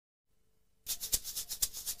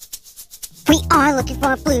We are looking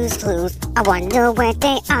for Blue's Clues. I wonder where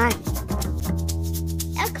they are.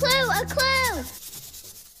 A clue! A clue!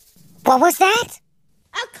 What was that?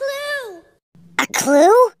 A clue! A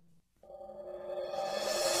clue?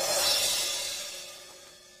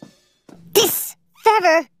 This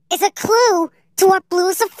feather is a clue to what Blue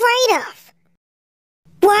is afraid of.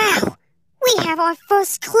 Wow! We have our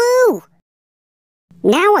first clue.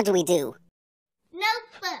 Now what do we do?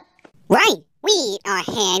 Notebook! Right, we need our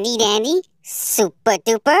handy dandy, super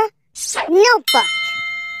duper notebook.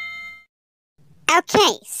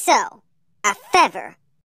 Okay, so, a feather.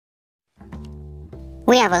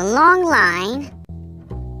 We have a long line,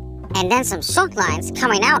 and then some short lines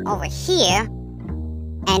coming out over here,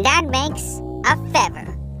 and that makes a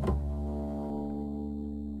feather.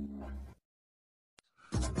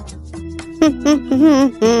 A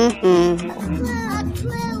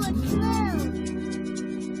clue! A clue!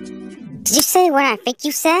 Did you say what I think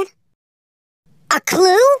you said? A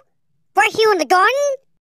clue? Right here in the garden?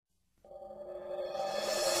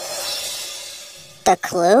 The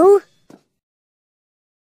clue?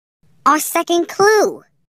 Our second clue.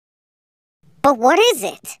 But what is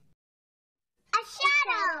it? A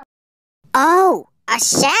shadow! Oh, a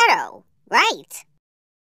shadow. Right.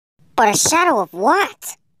 But a shadow of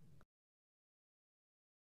what?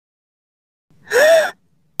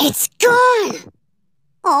 It's gone!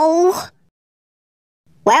 Oh.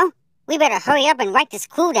 Well, we better hurry up and write this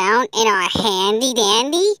clue down in our handy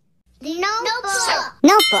dandy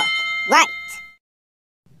notebook. Right.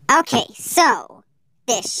 Okay, so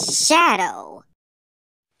this shadow.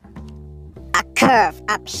 A curve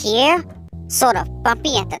up here, sort of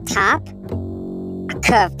bumpy at the top. A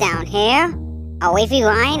curve down here, a wavy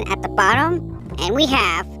line at the bottom, and we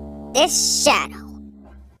have this shadow.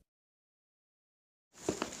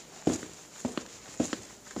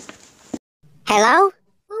 Hello?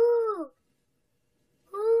 Ooh.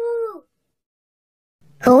 Ooh.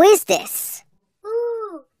 Who is this?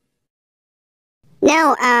 Ooh.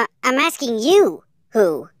 No, I'm asking you.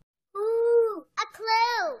 Who? Ooh. A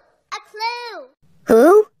clue! A clue!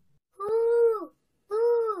 Who? Ooh.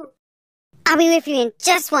 Ooh. I'll be with you in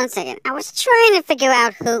just 1 second. I was trying to figure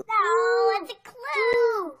out who... No, it's a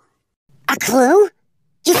clue! A clue?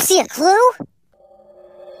 You see a clue?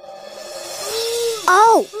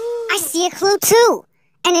 Oh, I see a clue too.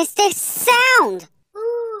 And it's this sound.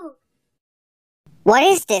 Ooh. What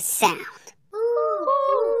is this sound? Ooh.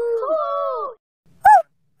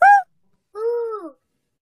 Ooh.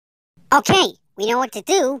 Okay, we know what to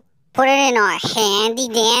do. Put it in our handy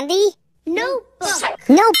dandy Notebook!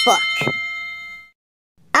 notebook.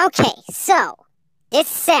 Okay, so, this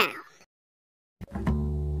sound.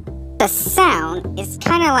 The sound is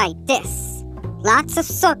kind of like this. Lots of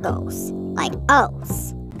circles, like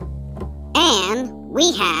O's. And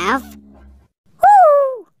we have...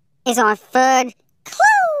 Woo! Is our third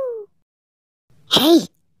clue. Hey,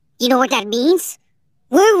 you know what that means?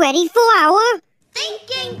 We're ready for our...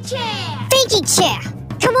 Thinking chair! thinking chair.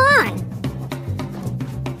 Come on.